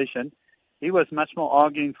nationalization. He was much more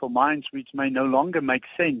arguing for mines which may no longer make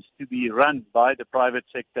sense to be run by the private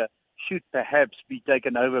sector, should perhaps be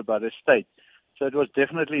taken over by the state. So it was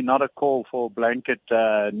definitely not a call for blanket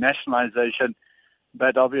nationalization,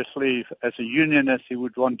 but obviously as a unionist he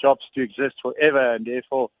would want jobs to exist forever, and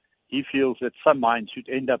therefore he feels that some mines should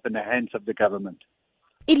end up in the hands of the government.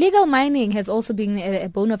 Illegal mining has also been a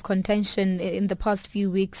bone of contention in the past few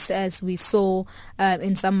weeks, as we saw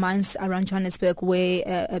in some mines around Johannesburg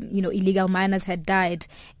where illegal miners had died.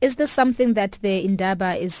 Is this something that the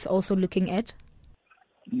Indaba is also looking at?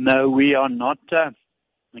 No, we are not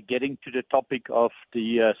getting to the topic of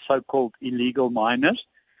the so-called illegal miners.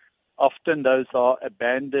 Often those are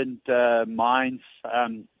abandoned mines,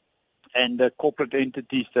 and the corporate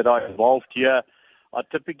entities that are involved here are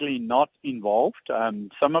typically not involved.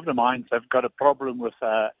 Some of the mines have got a problem with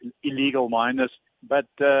illegal miners, but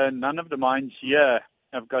none of the mines here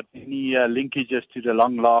have got any linkages to the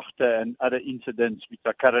Langlaagte and other incidents which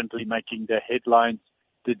are currently making the headlines.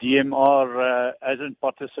 The DMR hasn't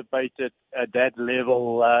participated at that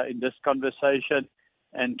level in this conversation,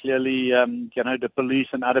 and clearly, the police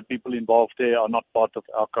and other people involved there are not part of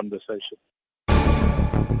our conversation.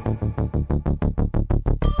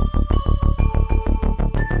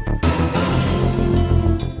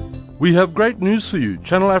 We have great news for you.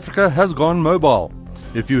 Channel Africa has gone mobile.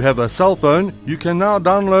 If you have a cell phone, you can now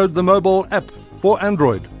download the mobile app for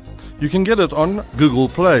Android. You can get it on Google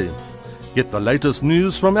Play. Get the latest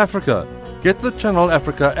news from Africa. Get the Channel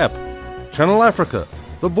Africa app. Channel Africa,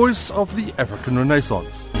 the voice of the African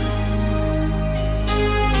Renaissance.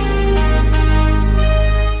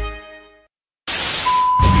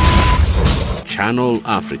 Channel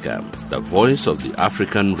Africa, the voice of the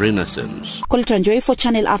African Renaissance. Colton Joy for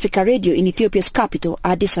Channel Africa Radio in Ethiopia's capital,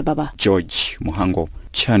 Addis Ababa. George Muhango,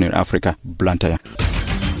 Channel Africa, Blantyre.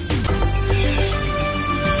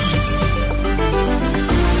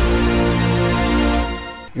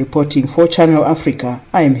 Reporting for Channel Africa,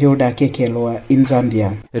 I am Hilda Kekelwa in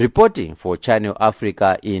Zambia. Reporting for Channel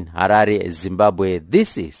Africa in Harare, Zimbabwe,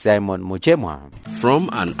 this is Simon Muchemwa. From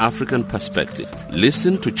an African perspective,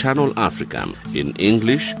 listen to Channel Africa in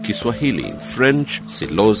English, Kiswahili, French,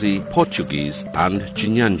 Silozi, Portuguese, and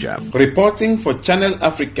Chinyanja. Reporting for Channel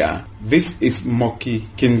Africa, this is Moki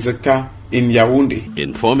Kinzeka in Yaoundé.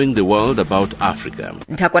 Informing the world about Africa.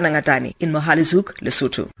 Ntakwana Ngatani in Mohalizuk,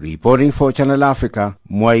 Lesotho. Reporting for Channel Africa,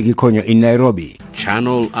 Mwai Gikonyo in Nairobi.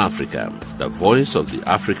 Channel Africa, the voice of the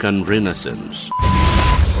African Renaissance.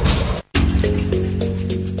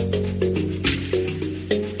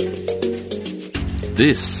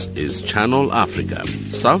 This is Channel Africa,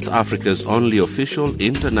 South Africa's only official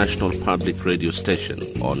international public radio station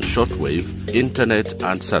on shortwave, internet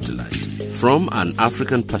and satellite. from an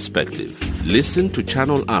African perspective. Listen to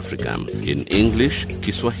Channel Africa in English,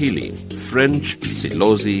 Kiswahili, French,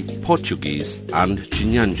 Silozi, Portuguese, and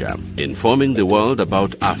Chinyanja, informing the world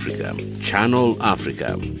about Africa. Channel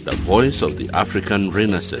Africa, the voice of the African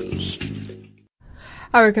Renaissance.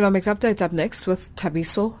 Our economics update up next with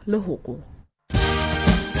Tabiso Lehoku.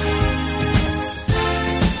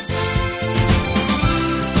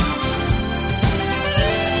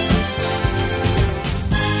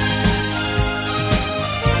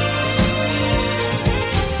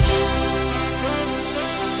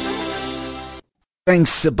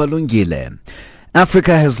 Thanks, Balungile.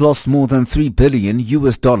 Africa has lost more than $3 billion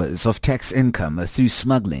of tax income through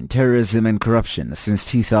smuggling, terrorism and corruption since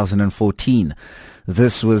 2014.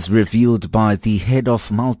 This was revealed by the head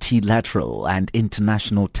of multilateral and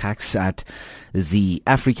international tax at the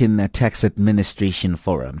African Tax Administration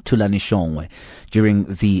Forum, Thulani Shongwe, during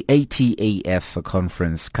the ATAF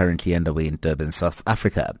conference currently underway in Durban, South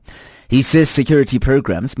Africa. He says security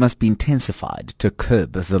programs must be intensified to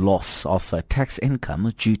curb the loss of tax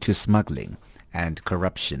income due to smuggling and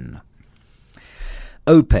corruption.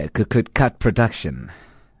 OPEC could cut production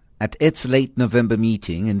at its late November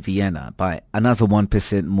meeting in Vienna by another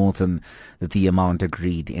 1% more than the amount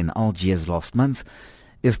agreed in Algiers last month,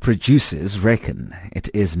 if producers reckon it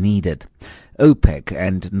is needed. OPEC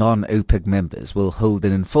and non-OPEC members will hold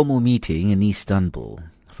an informal meeting in Istanbul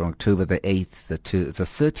from October the 8th to the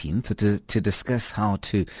 13th to discuss how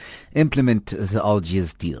to implement the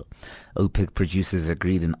Algiers deal. OPEC producers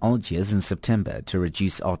agreed in Algiers in September to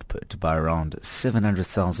reduce output by around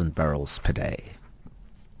 700,000 barrels per day.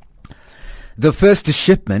 The first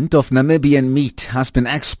shipment of Namibian meat has been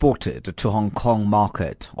exported to Hong Kong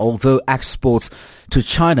market, although exports to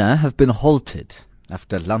China have been halted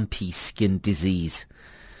after lumpy skin disease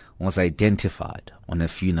was identified on a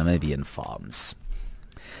few Namibian farms.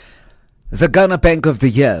 The Ghana Bank of the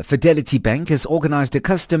Year, Fidelity Bank, has organized a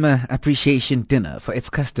customer appreciation dinner for its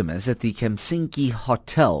customers at the Kempinski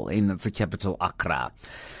Hotel in the capital Accra.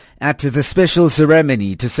 At the special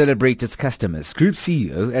ceremony to celebrate its customers, Group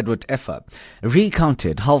CEO Edward Effa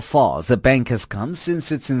recounted how far the bank has come since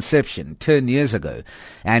its inception 10 years ago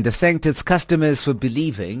and thanked its customers for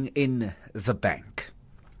believing in the bank.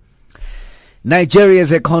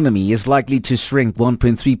 Nigeria's economy is likely to shrink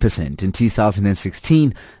 1.3% in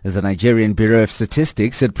 2016. The Nigerian Bureau of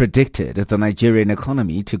Statistics had predicted the Nigerian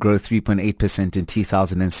economy to grow 3.8% in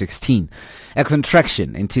 2016. A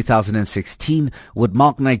contraction in 2016 would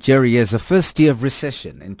mark Nigeria's first year of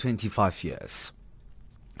recession in 25 years.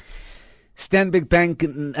 Stanbic Bank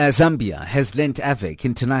Zambia has lent AVIC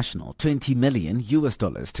International $20 million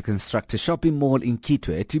to construct a shopping mall in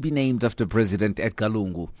Kitwe to be named after President Edgar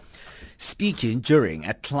Lungu. Speaking during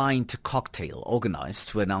a client cocktail organized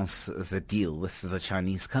to announce the deal with the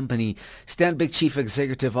Chinese company, Stanbic Chief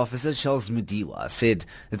Executive Officer Charles Mudiwa said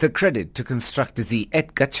the credit to construct the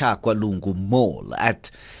Edgar Chakwa Lungu Mall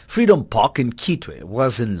at Freedom Park in Kitwe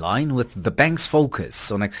was in line with the bank's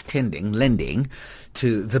focus on extending lending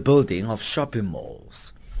to the building of shopping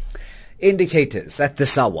malls. Indicators at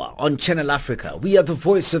this hour on Channel Africa. We are the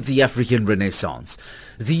voice of the African Renaissance.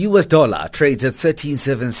 The US dollar trades at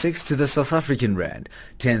 13.76 to the South African rand,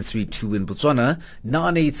 10.32 in Botswana,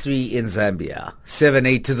 9.83 in Zambia,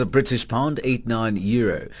 7.8 to the British pound, 8.9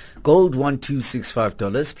 euro. Gold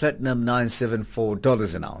 $1,265, platinum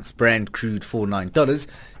 $974 an ounce, Brent crude $49,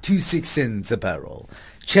 26 cents a barrel.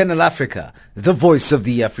 Channel Africa, the voice of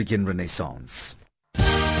the African Renaissance.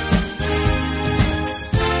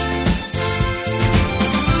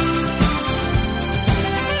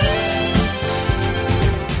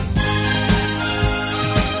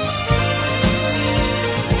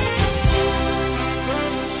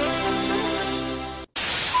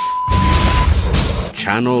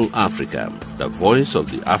 Channel Africa, the voice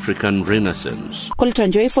of the African Renaissance.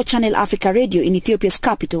 Colton Joy for Channel Africa Radio in Ethiopia's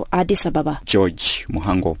capital, Addis Ababa. George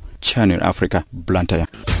Muhango, Channel Africa, Blantyre.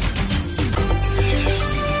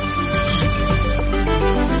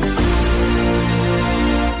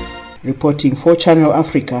 Reporting for Channel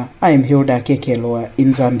Africa, I am Hilda Kekelwa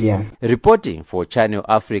in Zambia. Reporting for Channel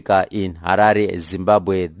Africa in Harare,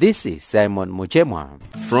 Zimbabwe, this is Simon Muchemwa.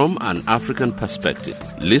 From an African perspective,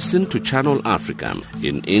 listen to Channel Africa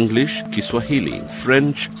in English, Kiswahili,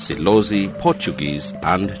 French, Silozi, Portuguese,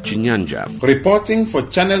 and Chinyanja. Reporting for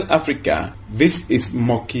Channel Africa, this is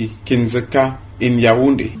Moki Kinzeka in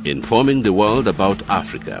Yaoundé. Informing the world about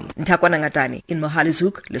Africa. Ntakwana Ngatani in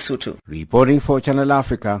Mohalizuk, Lesotho. Reporting for Channel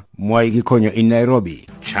Africa, Mwai Gikonyo in Nairobi.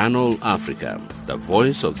 Channel Africa, the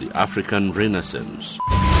voice of the African Renaissance.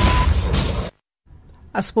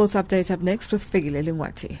 A sports update up next with Figile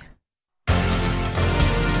Lingwati.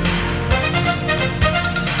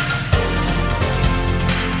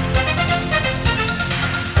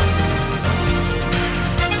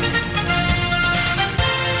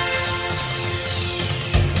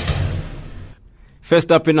 First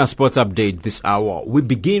up in our sports update this hour, we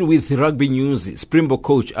begin with rugby news. Springbok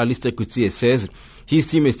coach Alistair Coetzee says his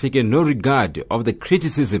team has taken no regard of the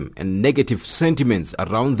criticism and negative sentiments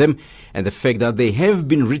around them and the fact that they have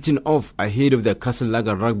been written off ahead of their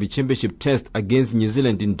Castle-Lager Rugby Championship test against New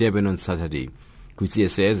Zealand in Durban on Saturday. Coetzee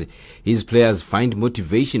says his players find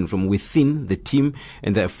motivation from within the team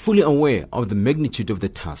and they are fully aware of the magnitude of the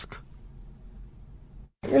task.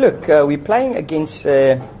 Look, we're playing against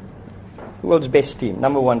the world's best team,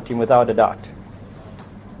 number one team without a doubt.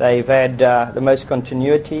 They've had the most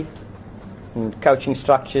continuity in coaching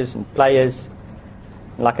structures and players.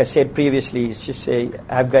 Like I said previously, it's just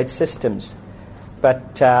have great systems.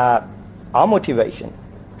 But our motivations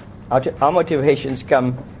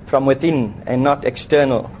come from within and not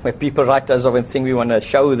external, where people write us off and think we want to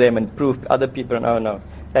show them and prove to other people. No,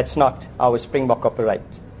 that's not how Springbok operate.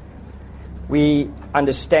 We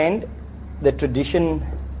understand the tradition,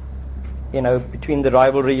 between the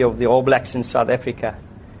rivalry of the All Blacks in South Africa.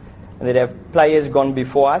 And that have players gone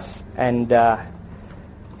before us, and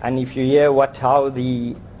if you hear how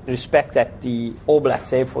the respect that the All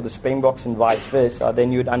Blacks have for the Springboks and vice versa,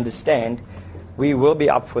 then you'd understand we will be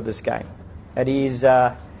up for this game. It is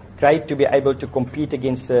great to be able to compete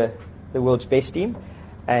against the world's best team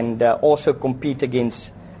and also compete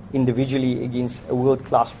individually against a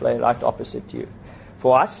world-class player right opposite you.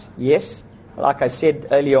 For us, yes, like I said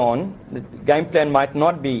earlier on, the game plan might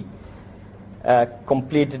not be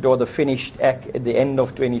completed or the finished act at the end of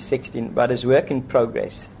 2016, but it's work in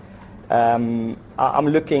progress. I'm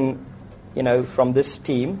looking, from this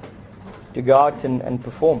team to go out and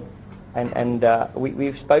perform. And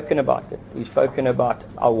we've spoken about it. We've spoken about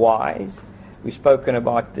our whys. We've spoken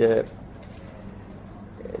about the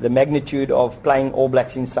magnitude of playing All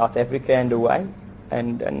Blacks in South Africa and away,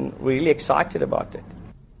 and really excited about it.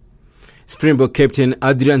 Springbok captain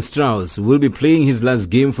Adrian Strauss will be playing his last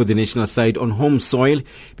game for the national side on home soil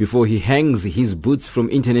before he hangs his boots from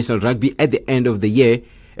international rugby at the end of the year,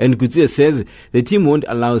 and Coetzee says the team won't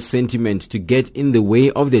allow sentiment to get in the way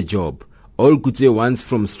of their job. All Coetzee wants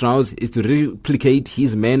from Strauss is to replicate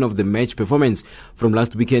his man of the match performance from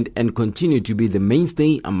last weekend and continue to be the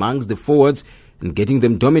mainstay amongst the forwards and getting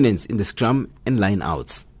them dominance in the scrum and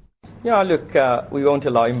line-outs. Yeah, look, we won't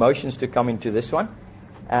allow emotions to come into this one.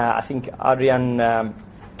 I think Adrian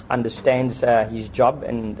understands his job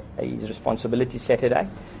and his responsibility Saturday.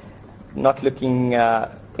 Not looking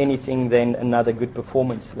anything than another good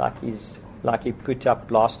performance like he put up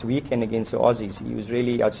last weekend against the Aussies. He was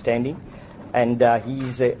really outstanding, and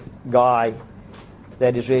he's a guy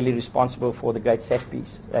that is really responsible for the great set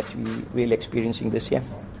piece that we're really experiencing this year.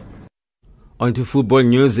 On to football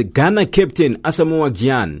news. Ghana captain Asamoah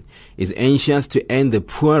Gyan is anxious to end the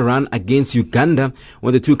poor run against Uganda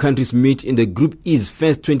when the two countries meet in the Group E's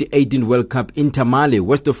first 2018 World Cup in Tamale,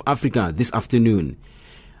 west of Africa, this afternoon.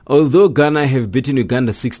 Although Ghana have beaten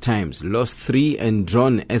Uganda 6 times, lost 3 and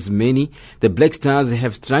drawn as many, the Black Stars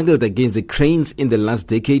have struggled against the Cranes in the last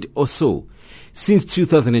decade or so. Since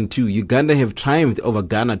 2002, Uganda have triumphed over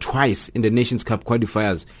Ghana twice in the Nations Cup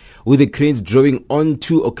qualifiers, with the Cranes drawing on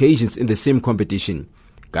 2 occasions in the same competition.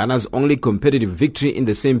 Ghana's only competitive victory in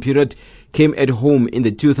the same period came at home in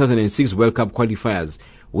the 2006 World Cup qualifiers,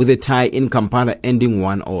 with a tie in Kampala ending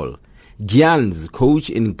 1-1. Gyan's coach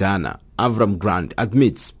in Ghana, Avram Grant,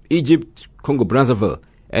 admits Egypt, Congo-Brazzaville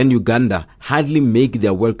and Uganda hardly make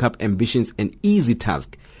their World Cup ambitions an easy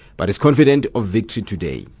task, but is confident of victory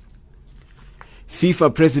today.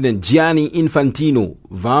 FIFA President Gianni Infantino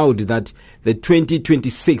vowed that the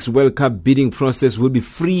 2026 World Cup bidding process will be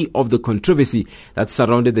free of the controversy that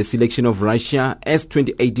surrounded the selection of Russia as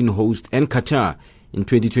 2018 host and Qatar in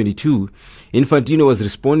 2022. Infantino was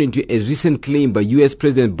responding to a recent claim by US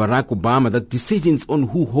President Barack Obama that decisions on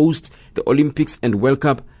who hosts the Olympics and World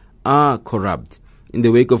Cup are corrupt. In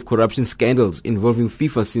the wake of corruption scandals involving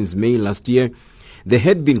FIFA since May last year, there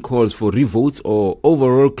had been calls for revotes or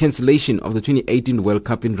overall cancellation of the 2018 World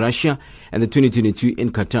Cup in Russia and the 2022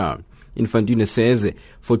 in Qatar. Infantino says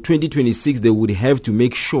for 2026 they would have to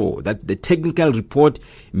make sure that the technical report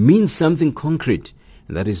means something concrete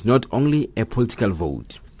and that is not only a political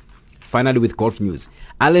vote. Finally, with golf news,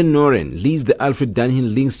 Alan Noren leads the Alfred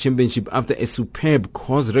Dunhill Links Championship after a superb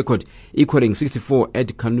course record equaling 64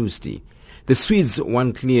 at Carnoustie. The Swedes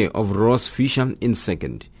won clear of Ross Fisher in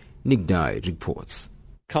second. Nick Dye reports.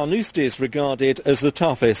 Carnoustie is regarded as the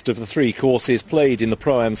toughest of the 3 courses played in the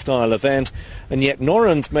Pro-Am style event, and yet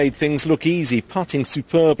Noren's made things look easy, putting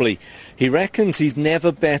superbly. He reckons he's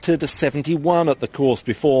never bettered a 71 at the course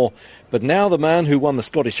before, but now the man who won the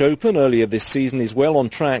Scottish Open earlier this season is well on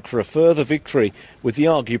track for a further victory with the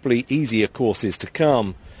arguably easier courses to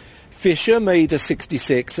come. Fisher made a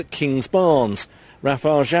 66 at King's Barnes.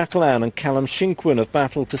 Rafael Jacquelin and Callum Shinkwin have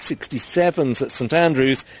battled to 67s at St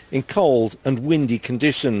Andrews in cold and windy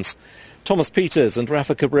conditions. Thomas Peters and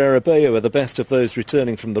Rafa Cabrera Bello are the best of those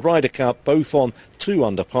returning from the Ryder Cup, both on 2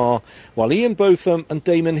 under par, while Ian Botham and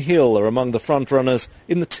Damon Hill are among the front-runners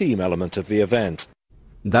in the team element of the event.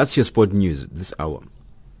 That's your sport news this hour.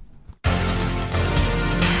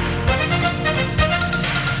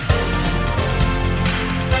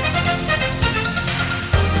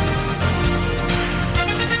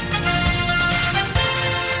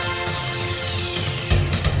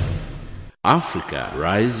 Africa,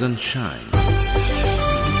 rise and shine.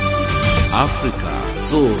 Africa,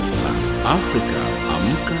 zorka. Africa,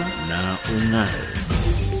 amka na ung'are.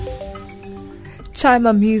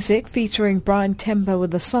 Chima Music featuring Brian Temba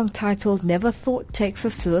with a song titled Never Thought takes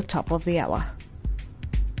us to the top of the hour.